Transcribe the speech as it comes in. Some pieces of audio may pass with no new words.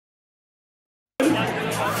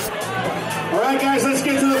All right, guys, let's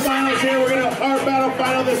get to the finals here. We're going to art battle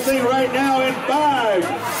final this thing right now in 5,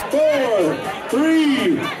 4,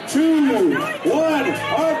 3, 2, 1.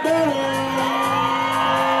 Art battle!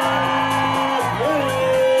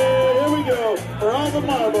 Here we go for all the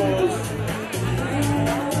marbles.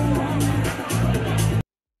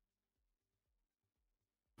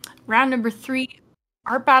 Round number 3,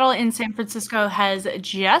 art battle in San Francisco has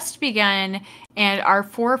just begun, and our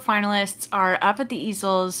 4 finalists are up at the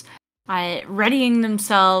easels, readying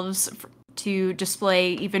themselves to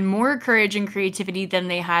display even more courage and creativity than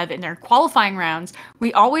they have in their qualifying rounds.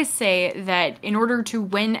 We always say that in order to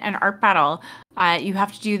win an art battle, you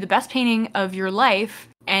have to do the best painting of your life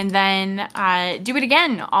and then do it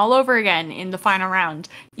again, all over again in the final round,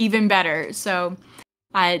 even better. So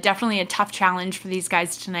definitely a tough challenge for these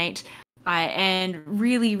guys tonight. And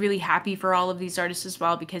really, really happy for all of these artists as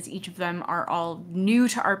well, because each of them are all new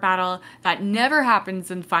to art battle. That never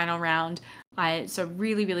happens in final round. So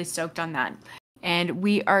really, really stoked on that. And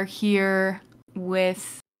we are here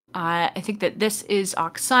with, I think that this is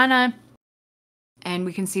Oksana. And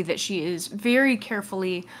we can see that she is very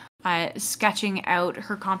carefully sketching out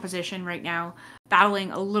her composition right now,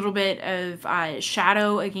 battling a little bit of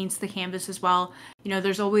shadow against the canvas as well. You know,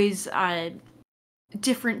 there's always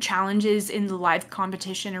different challenges in the live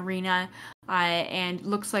competition arena, and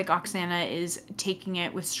looks like Oksana is taking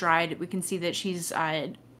it with stride. We can see that she's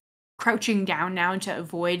crouching down now to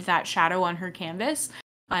avoid that shadow on her canvas,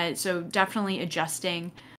 so definitely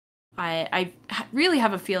adjusting. I really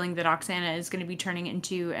have a feeling that Oksana is going to be turning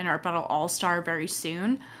into an Art Battle All-Star very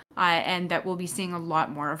soon, and that we'll be seeing a lot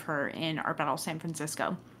more of her in Art Battle San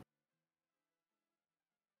Francisco.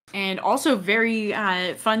 And also very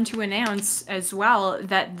fun to announce as well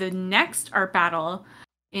that the next art battle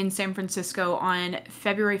in San Francisco on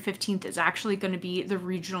February 15th is actually going to be the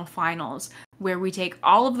regional finals, where we take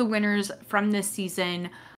all of the winners from this season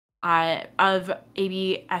of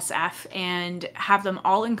ABSF and have them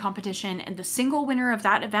all in competition, and the single winner of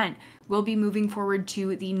that event will be moving forward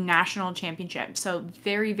to the national championship. So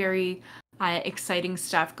very, very exciting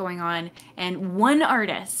stuff going on. And one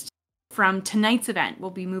artist from tonight's event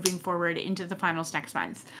will be moving forward into the finals next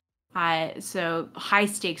month. So high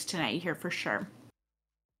stakes tonight here for sure.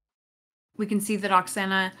 We can see that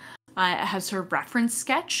Oksana has her reference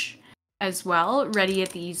sketch as well, ready at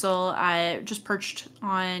the easel, just perched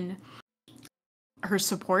on her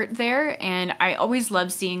support there. And I always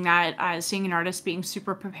love seeing that, seeing an artist being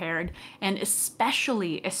super prepared. And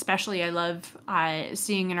especially I love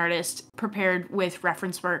seeing an artist prepared with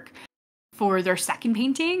reference work for their second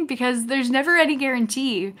painting, because there's never any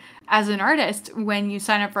guarantee as an artist when you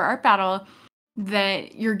sign up for Art Battle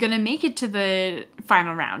that you're gonna make it to the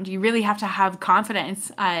final round. You really have to have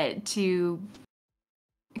confidence in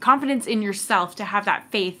yourself, to have that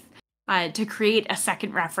faith to create a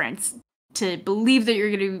second reference, to believe that you're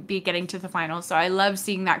going to be getting to the final. So I love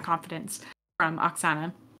seeing that confidence from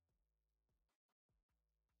Oksana.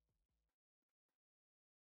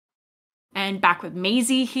 And back with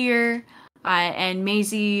Maisie here. And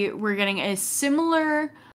Maisie, we're getting a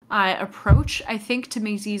similar approach, I think, to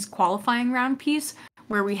Maisie's qualifying round piece,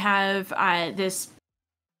 where we have this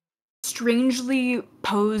strangely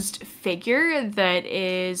posed figure that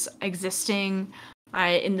is existing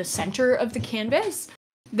in the center of the canvas.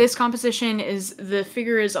 This composition the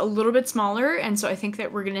figure is a little bit smaller, and so I think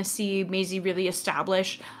that we're going to see Maisie really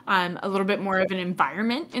establish a little bit more of an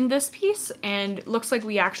environment in this piece, and it looks like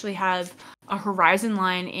we actually have a horizon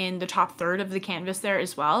line in the top third of the canvas there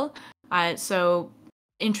as well. So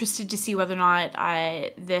interested to see whether or not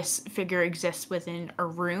this figure exists within a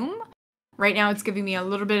room. Right now it's giving me a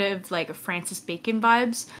little bit of like Francis Bacon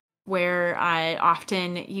vibes, where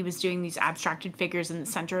often he was doing these abstracted figures in the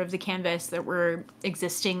center of the canvas that were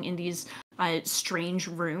existing in these strange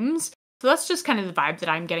rooms. So that's just kind of the vibe that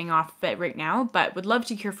I'm getting off of it right now, but would love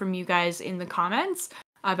to hear from you guys in the comments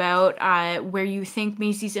about where you think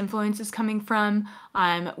Maisie's influence is coming from.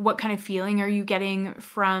 What kind of feeling are you getting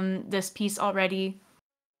from this piece already?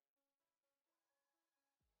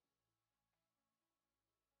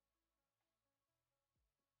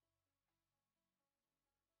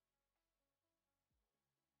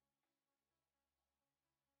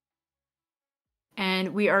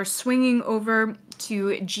 And we are swinging over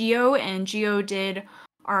to Geo, and Geo did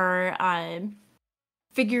our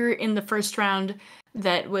figure in the first round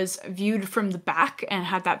that was viewed from the back and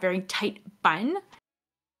had that very tight bun.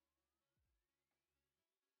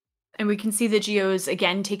 And we can see that Geo is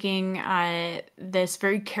again taking this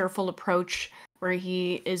very careful approach, where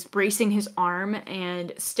he is bracing his arm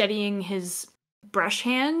and steadying his brush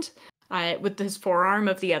hand with his forearm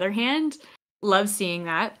of the other hand. love seeing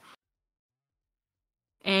that.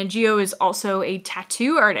 And Gio is also a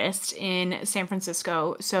tattoo artist in San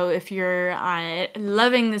Francisco. So if you're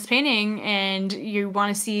loving this painting and you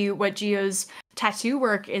want to see what Gio's tattoo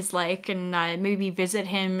work is like and maybe visit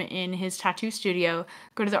him in his tattoo studio,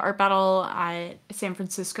 go to the Art Battle San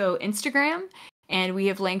Francisco Instagram. And we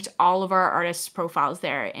have linked all of our artists' profiles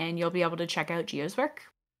there, and you'll be able to check out Gio's work.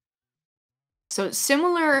 So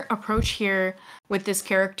similar approach here with this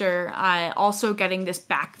character, also getting this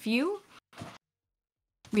back view.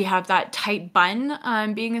 We have that tight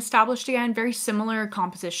bun being established again, very similar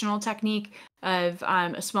compositional technique of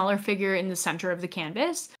a smaller figure in the center of the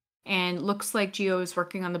canvas. And looks like Gio is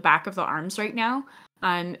working on the back of the arms right now,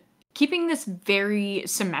 keeping this very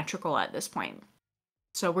symmetrical at this point.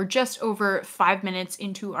 So we're just over 5 minutes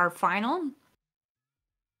into our final.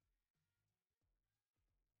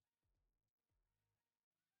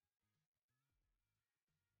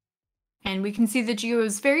 And we can see that Gio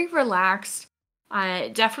is very relaxed.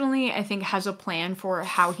 Definitely, I think, has a plan for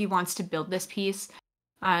how he wants to build this piece.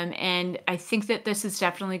 And I think that this is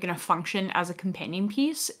definitely going to function as a companion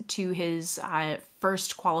piece to his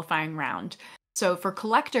first qualifying round. So for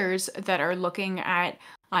collectors that are looking at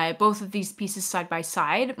both of these pieces side by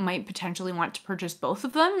side, might potentially want to purchase both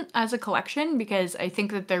of them as a collection, because I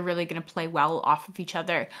think that they're really going to play well off of each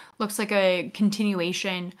other. Looks like a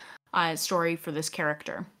continuation story for this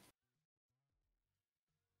character.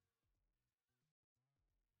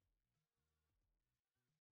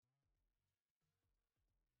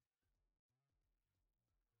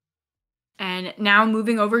 And now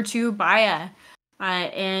moving over to Baya.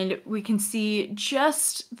 And we can see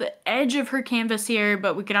just the edge of her canvas here,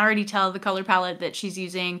 but we can already tell the color palette that she's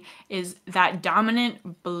using is that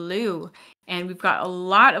dominant blue. And we've got a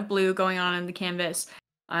lot of blue going on in the canvas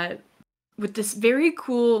with this very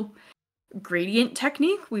cool gradient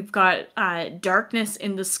technique. We've got darkness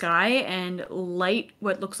in the sky and light,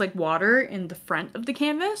 what looks like water, in the front of the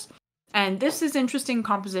canvas. And this is interesting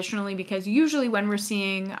compositionally because usually when we're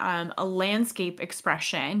seeing a landscape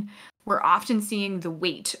expression, we're often seeing the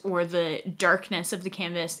weight or the darkness of the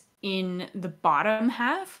canvas in the bottom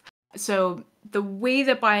half. So the way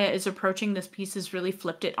that Baya is approaching this piece has really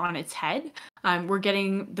flipped it on its head. We're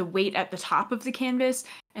getting the weight at the top of the canvas,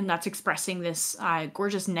 and that's expressing this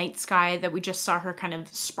gorgeous night sky that we just saw her kind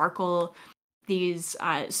of sparkle these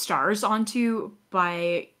stars onto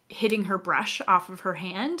by hitting her brush off of her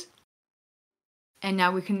hand. And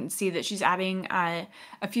now we can see that she's adding a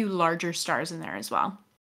few larger stars in there as well.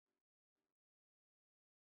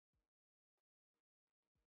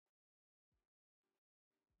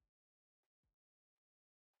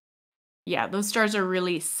 Yeah, those stars are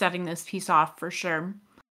really setting this piece off for sure.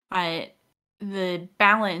 The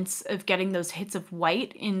balance of getting those hits of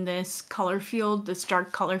white in this color field, this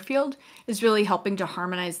dark color field, is really helping to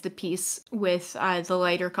harmonize the piece with the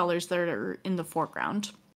lighter colors that are in the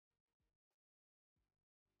foreground.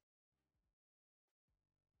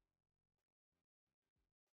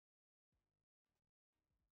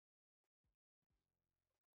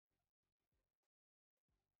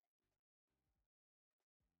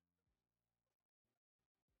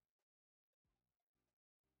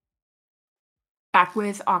 Back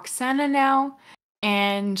with Oksana now,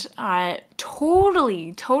 and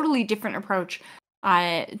totally different approach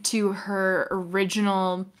to her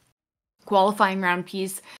original qualifying round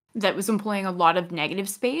piece that was employing a lot of negative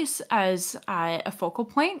space as a focal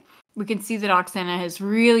point. We can see that Oksana has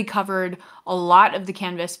really covered a lot of the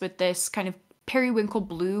canvas with this kind of periwinkle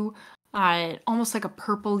blue, almost like a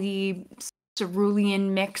purpley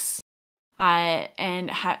cerulean mix.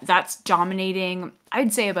 And that's dominating,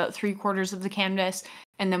 I'd say, about 3/4 of the canvas.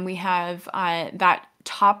 And then we have that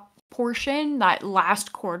top portion, that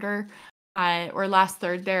last quarter or last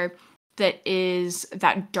third there, that is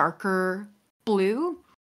that darker blue.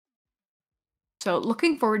 So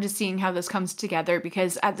looking forward to seeing how this comes together,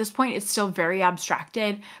 because at this point it's still very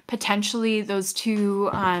abstracted. Potentially those two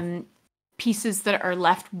pieces that are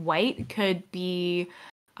left white could be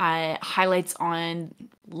highlights on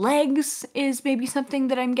legs, is maybe something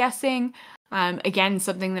that I'm guessing. Again,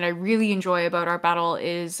 something that I really enjoy about Art Battle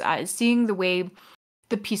is seeing the way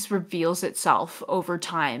the piece reveals itself over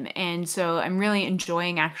time. And so I'm really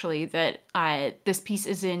enjoying actually that this piece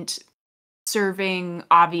isn't serving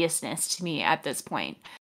obviousness to me at this point.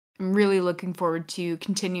 I'm really looking forward to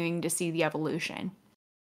continuing to see the evolution.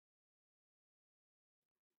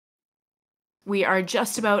 We are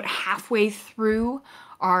just about halfway through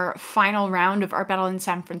our final round of Art Battle in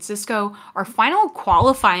San Francisco, our final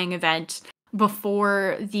qualifying event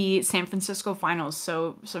before the San Francisco finals.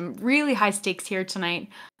 So some really high stakes here tonight.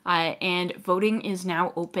 And voting is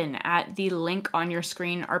now open at the link on your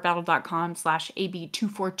screen,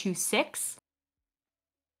 artbattle.com/AB2426.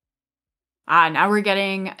 Now we're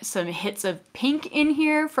getting some hits of pink in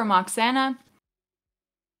here from Oksana.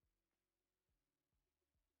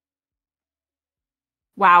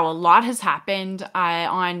 Wow, a lot has happened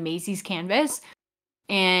on Maisie's canvas,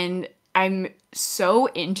 and I'm so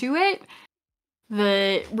into it.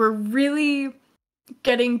 We're really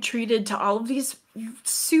getting treated to all of these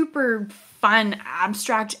super fun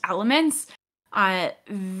abstract elements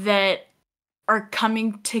that are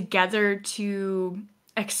coming together to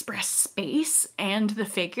express space and the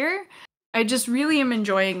figure. I just really am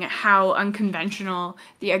enjoying how unconventional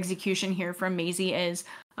the execution here from Maisie is.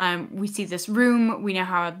 We see this room, we now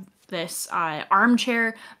have this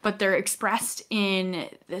armchair, but they're expressed in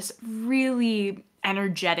this really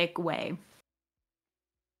energetic way.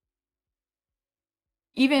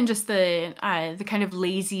 Even just the kind of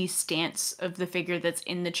lazy stance of the figure that's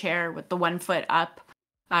in the chair with the 1 foot up,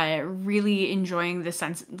 really enjoying the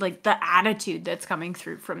sense, like the attitude that's coming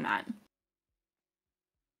through from that.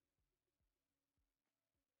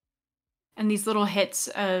 And these little hits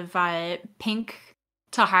of pink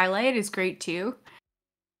to highlight is great too.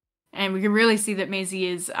 And we can really see that Maisie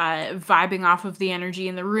is vibing off of the energy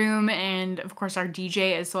in the room, and of course our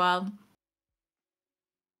DJ as well.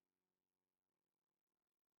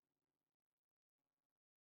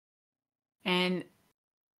 And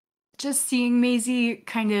just seeing Maisie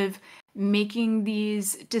kind of making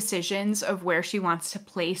these decisions of where she wants to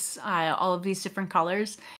place all of these different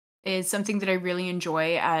colors is something that I really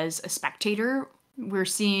enjoy as a spectator. We're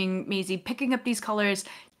seeing Maisie picking up these colors,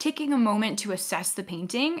 taking a moment to assess the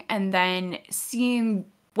painting, and then seeing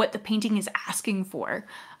what the painting is asking for.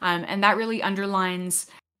 And that really underlines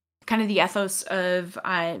kind of the ethos of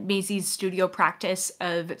Maisie's studio practice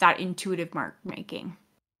of that intuitive mark making.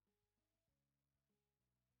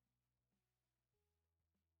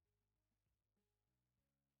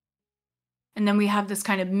 And then we have this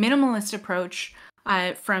kind of minimalist approach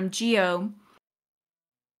from Geo,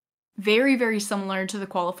 very, very similar to the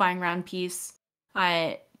qualifying round piece,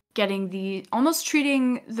 almost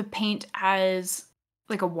treating the paint as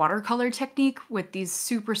like a watercolor technique with these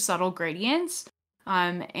super subtle gradients,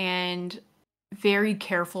 and very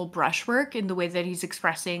careful brushwork in the way that he's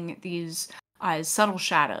expressing these subtle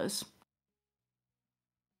shadows.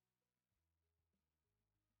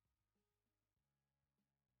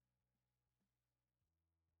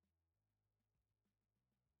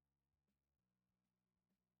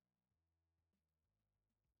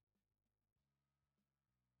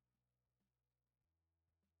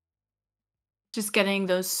 Just getting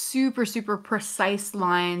those super, super precise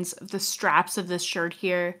lines of the straps of this shirt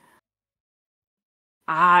here.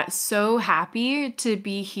 So happy to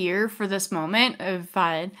be here for this moment of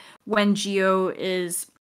when Geo is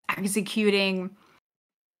executing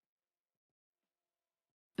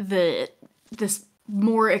this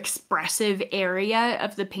more expressive area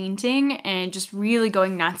of the painting and just really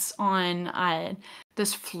going nuts on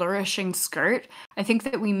this flourishing skirt. I think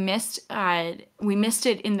that we missed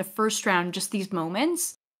it in the first round, just these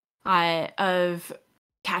moments of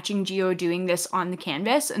catching Geo doing this on the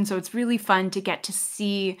canvas. And so it's really fun to get to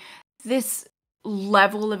see this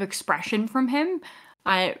level of expression from him,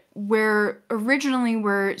 where originally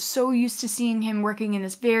we're so used to seeing him working in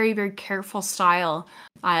this very, very careful style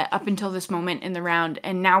up until this moment in the round.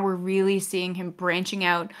 And now we're really seeing him branching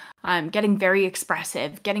out, getting very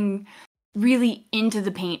expressive, getting really into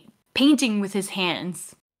the painting with his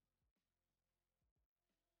hands.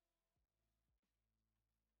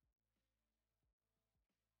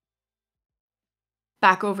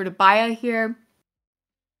 Back over to Baya here.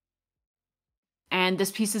 And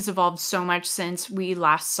this piece has evolved so much since we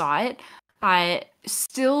last saw it.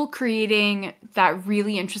 Still creating that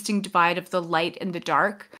really interesting divide of the light and the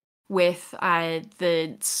dark with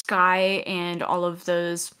the sky and all of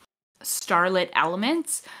those starlit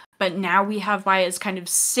elements. But now we have Baya's kind of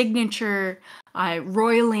signature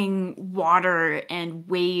roiling water and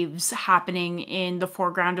waves happening in the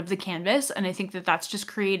foreground of the canvas. And I think that that's just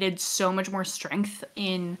created so much more strength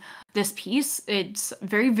in this piece. It's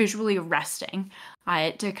very visually arresting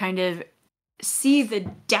to kind of see the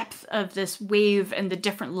depth of this wave and the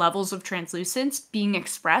different levels of translucence being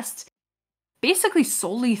expressed basically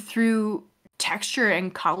solely through texture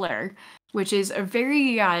and color, which is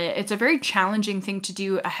it's a very challenging thing to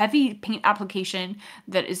do, a heavy paint application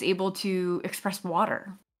that is able to express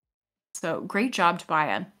water. So great job to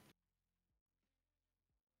Baya.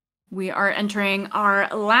 We are entering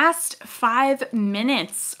our last 5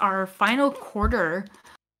 minutes, our final quarter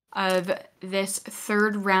of this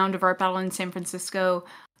third round of Art Battle in San Francisco.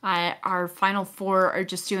 Our final four are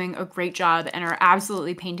just doing a great job and are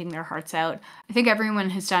absolutely painting their hearts out. I think everyone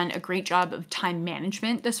has done a great job of time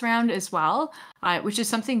management this round as well, which is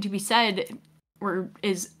something to be said, or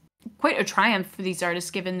is quite a triumph for these artists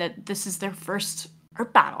given that this is their first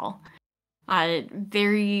art battle.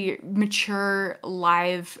 Very mature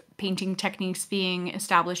live painting techniques being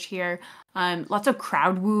established here. Lots of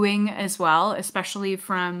crowd wooing as well, especially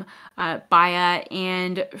from Baya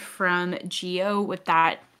and from Geo with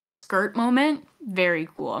that skirt moment. Very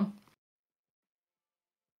cool.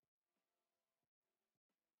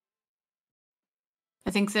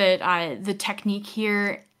 I think that the technique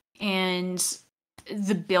here and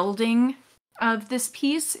the building of this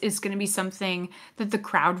piece is going to be something that the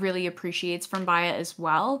crowd really appreciates from Baya as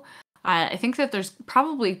well. I think that there's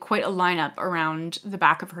probably quite a lineup around the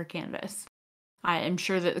back of her canvas. I am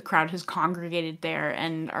sure that the crowd has congregated there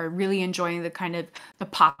and are really enjoying the kind of the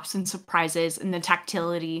pops and surprises and the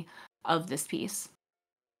tactility of this piece.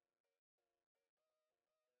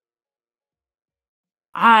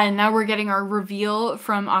 And now we're getting our reveal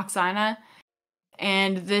from Oksana,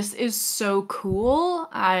 and this is so cool.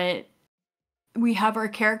 We have our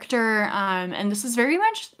character, and this is very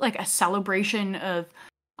much like a celebration of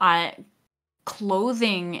uh,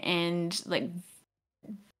 clothing and like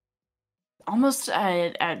almost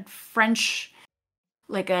a French,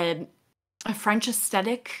 like a French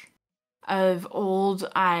aesthetic of old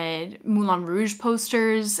Moulin Rouge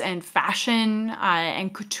posters and fashion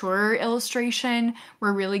and couture illustration.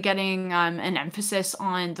 We're really getting an emphasis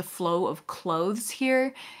on the flow of clothes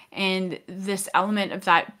here, and this element of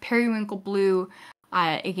that periwinkle blue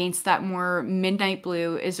against that more midnight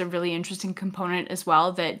blue is a really interesting component as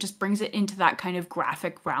well that just brings it into that kind of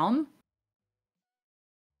graphic realm.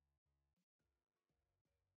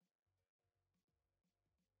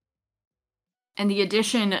 And the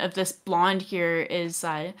addition of this blonde here is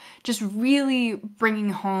just really bringing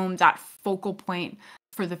home that focal point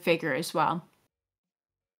for the figure as well.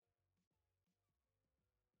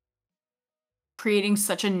 Creating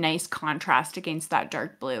such a nice contrast against that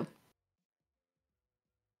dark blue.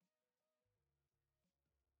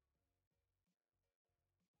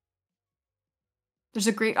 There's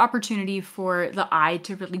a great opportunity for the eye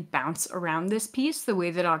to really bounce around this piece, the way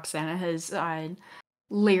that Oksana has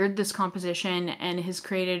layered this composition and has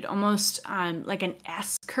created almost like an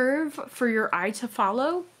S curve for your eye to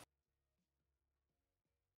follow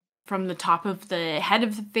from the top of the head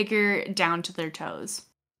of the figure down to their toes.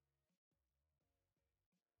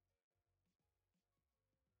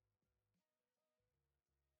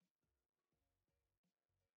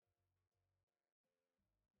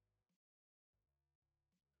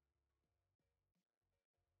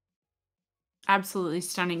 Absolutely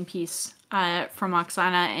stunning piece from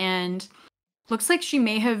Oksana, and looks like she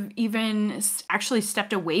may have even actually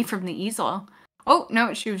stepped away from the easel. Oh,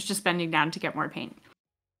 no, she was just bending down to get more paint.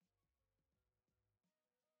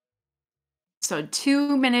 So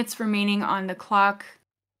 2 minutes remaining on the clock.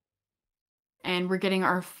 And we're getting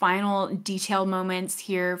our final detail moments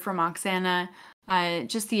here from Oksana.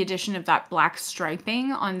 Just the addition of that black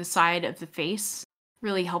striping on the side of the face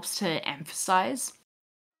really helps to emphasize.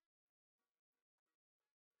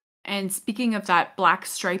 And speaking of that black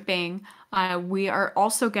striping, we are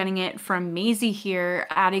also getting it from Maisie here,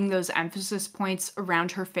 adding those emphasis points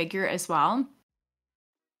around her figure as well.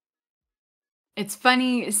 It's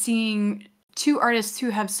funny seeing two artists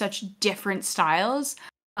who have such different styles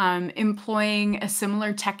employing a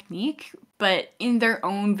similar technique, but in their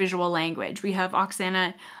own visual language. We have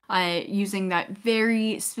Oksana using that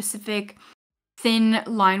very specific thin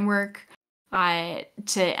line work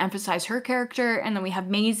to emphasize her character, and then we have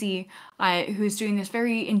Maisie who's doing this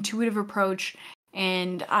very intuitive approach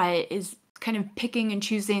and is kind of picking and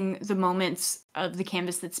choosing the moments of the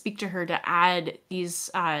canvas that speak to her to add these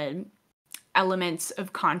elements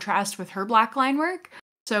of contrast with her black line work.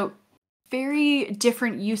 So very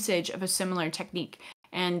different usage of a similar technique.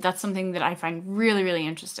 And that's something that I find really, really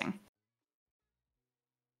interesting.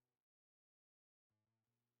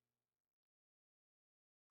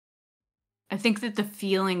 I think that the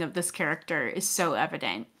feeling of this character is so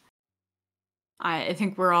evident. I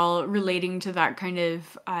think we're all relating to that kind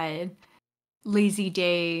of lazy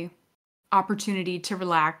day opportunity to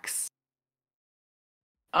relax.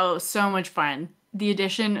 Oh, so much fun. The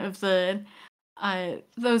addition of the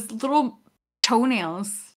those little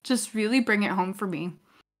toenails just really bring it home for me.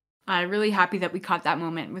 I'm really happy that we caught that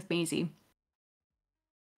moment with Maisie.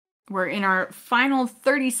 We're in our final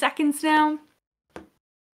 30 seconds now.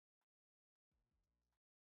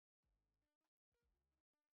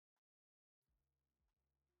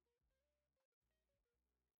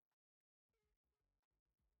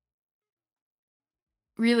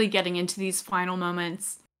 really getting into these final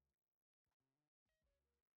moments.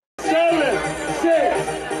 7, 6,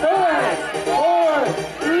 5, 4,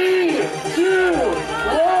 3, 2, 1.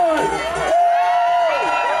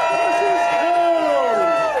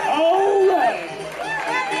 All right.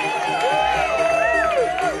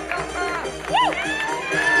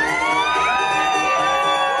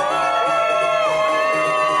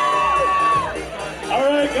 All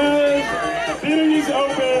right, guys. Bidding is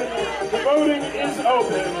open. The voting is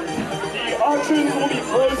open. The auctions will be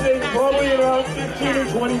closing probably in around 15 or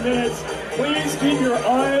 20 minutes. Please keep your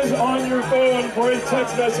eyes on your phone for a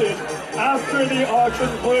text message after the auction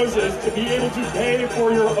closes to be able to pay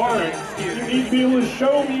for your art. You need to be able to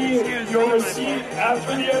show me your receipt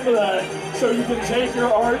after the end of that so you can take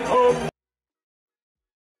your art home.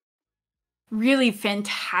 Really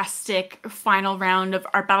fantastic final round of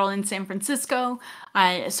Art Battle in San Francisco.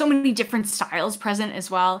 So many different styles present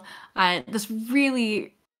as well. This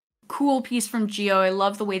really cool piece from Geo. I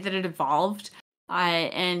love the way that it evolved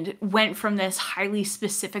and went from this highly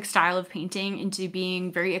specific style of painting into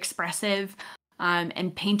being very expressive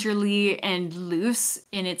and painterly and loose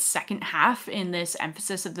in its second half in this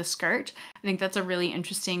emphasis of the skirt. I think that's a really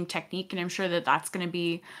interesting technique, and I'm sure that that's going to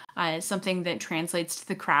be something that translates to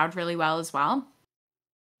the crowd really well as well.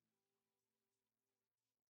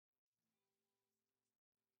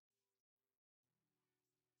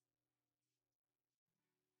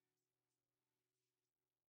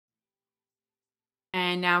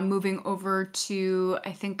 And now moving over to,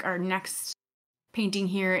 I think our next painting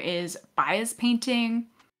here is Baya's painting.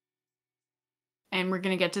 And we're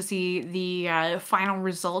going to get to see the final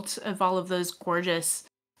result of all of those gorgeous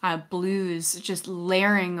blues just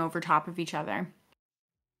layering over top of each other.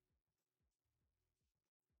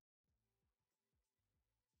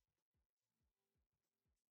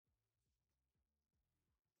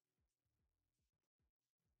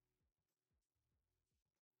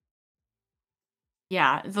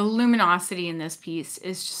 Yeah, the luminosity in this piece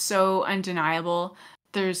is just so undeniable.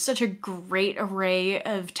 There's such a great array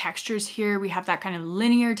of textures here. We have that kind of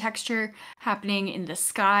linear texture happening in the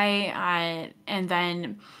sky, and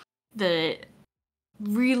then the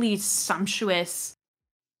really sumptuous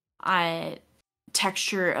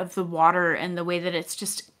texture of the water and the way that it's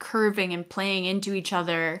just curving and playing into each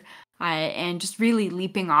other and just really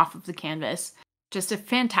leaping off of the canvas. Just a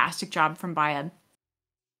fantastic job from Baya.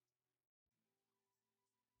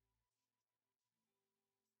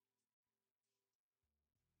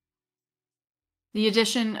 The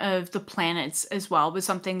addition of the planets as well was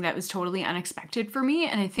something that was totally unexpected for me,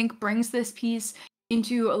 and I think brings this piece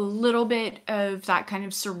into a little bit of that kind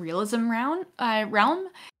of surrealism realm.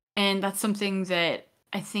 And that's something that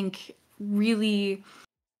I think really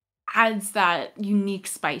adds that unique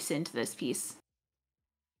spice into this piece.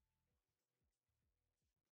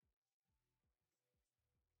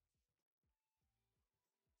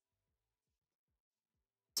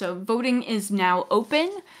 So voting is now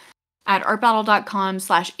open at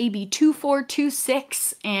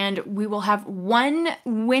artbattle.com/AB2426, and we will have one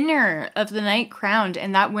winner of the night crowned,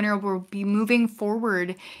 and that winner will be moving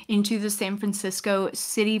forward into the San Francisco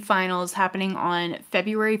City Finals happening on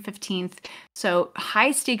February 15th. So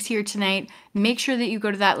high stakes here tonight. Make sure that you go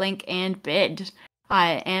to that link and bid,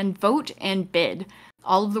 and vote and bid.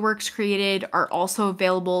 All of the works created are also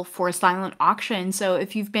available for a silent auction. So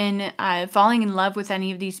if you've been falling in love with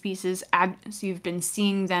any of these pieces as you've been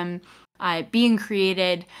seeing them being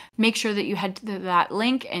created, make sure that you head to that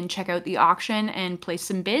link and check out the auction and place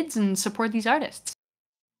some bids and support these artists.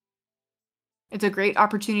 It's a great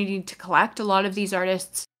opportunity to collect. A lot of these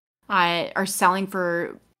artists are selling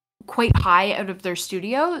for quite high out of their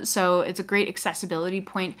studio, so it's a great accessibility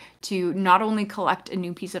point to not only collect a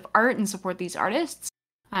new piece of art and support these artists,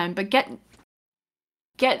 but get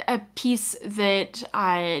a piece that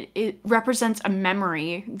it represents a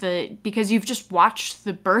memory because you've just watched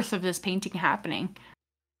the birth of this painting happening.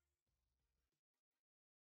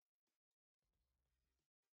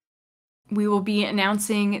 We will be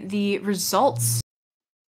announcing the results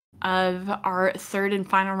of our third and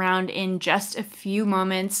final round in just a few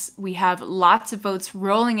moments. We have lots of votes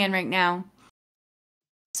rolling in right now,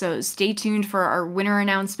 so stay tuned for our winner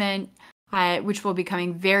announcement, which will be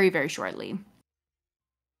coming very, very shortly.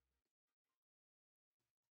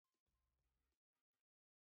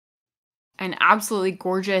 An absolutely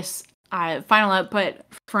gorgeous final output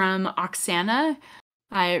from Oksana.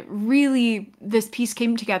 Really, this piece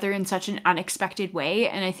came together in such an unexpected way,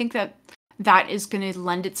 and I think that is going to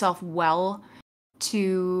lend itself well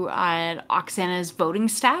to Oksana's voting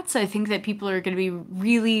stats. I think that people are going to be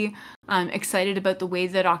really excited about the way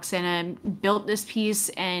that Oksana built this piece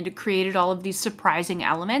and created all of these surprising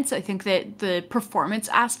elements. I think that the performance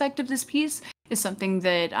aspect of this piece is something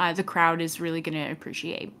that the crowd is really going to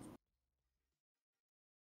appreciate.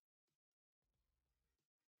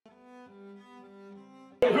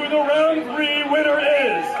 Who the round 3 winner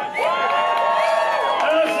is.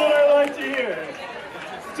 That's what I like to hear.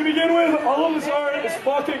 To begin with, all of this art is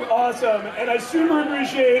fucking awesome, and I super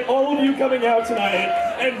appreciate all of you coming out tonight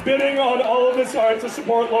and bidding on all of this art to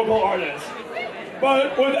support local artists.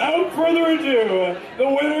 But without further ado, the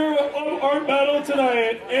winner of Art Battle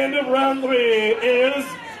tonight and of round 3 is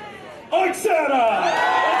Oksana!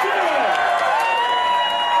 Let's hear it!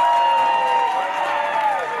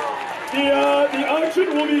 The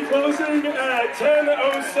auction will be closing at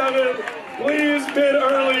 10:07. Please bid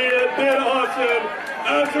early, bid often.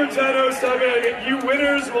 After 10:07, you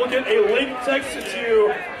winners will get a link texted to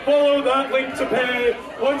you. Follow that link to pay.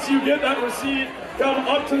 Once you get that receipt, come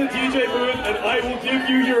up to the DJ booth and I will give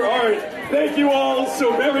you your art. Thank you all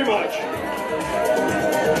so very much.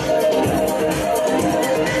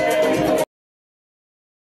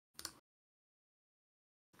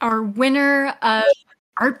 Our winner of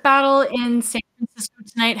Art Battle in San Francisco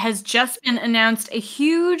tonight has just been announced. A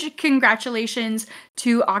huge congratulations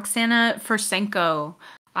to Oksana Fursenko.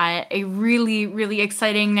 A really, really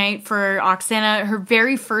exciting night for Oksana, her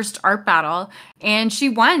very first art battle, and she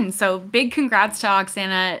won. So big congrats to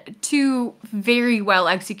Oksana. 2 very well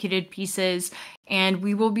executed pieces, and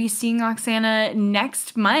we will be seeing Oksana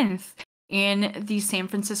next month in the San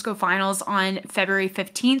Francisco finals on February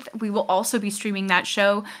 15th. We will also be streaming that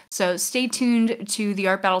show, so stay tuned to the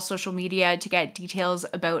Art Battle social media to get details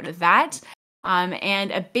about that.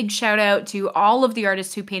 And a big shout out to all of the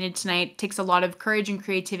artists who painted tonight. It takes a lot of courage and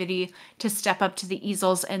creativity to step up to the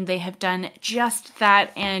easels, and they have done just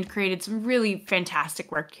that and created some really fantastic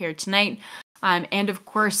work here tonight. And of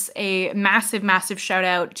course, a massive, massive shout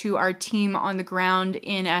out to our team on the ground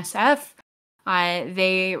in SF.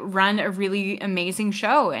 They run a really amazing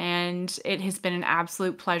show, and it has been an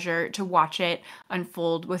absolute pleasure to watch it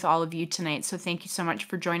unfold with all of you tonight. So thank you so much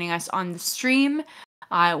for joining us on the stream.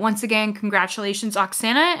 Once again, congratulations,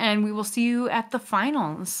 Oksana, and we will see you at the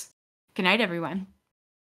finals. Good night, everyone.